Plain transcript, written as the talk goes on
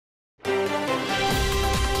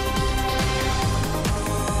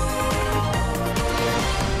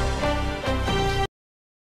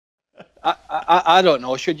I don't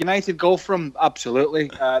know. Should United go for him? Absolutely.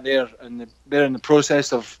 They're in the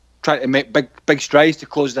process of trying to make big strides to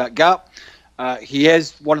close that gap. He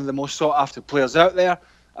is one of the most sought after players out there.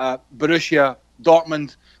 Borussia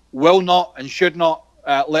Dortmund will not and should not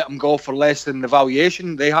let him go for less than the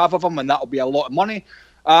valuation they have of him, and that'll be a lot of money.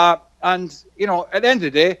 And you know, at the end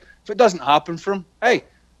of the day, if it doesn't happen for him, hey,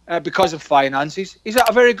 because of finances, he's at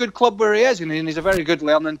a very good club where he is, and he's a very good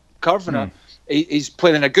learning curve, and he's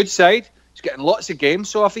playing in a good side. He's getting lots of games.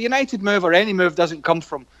 So if a United move or any move doesn't come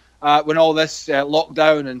from when all this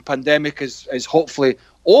lockdown and pandemic is hopefully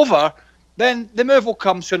over, then the move will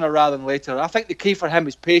come sooner rather than later. I think the key for him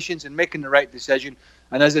is patience and making the right decision.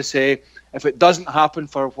 And as I say, if it doesn't happen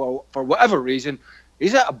for whatever reason,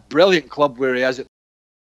 he's at a brilliant club where he is.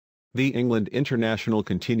 The England international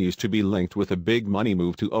continues to be linked with a big money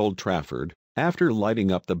move to Old Trafford, after lighting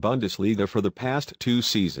up the Bundesliga for the past 2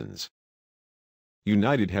 seasons.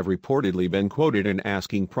 United have reportedly been quoted an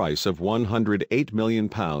asking price of £108 million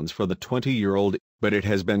for the 20-year-old, but it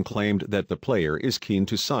has been claimed that the player is keen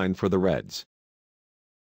to sign for the Reds.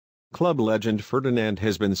 Club legend Ferdinand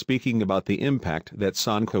has been speaking about the impact that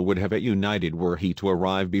Sancho would have at United were he to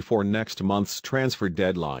arrive before next month's transfer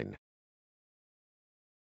deadline.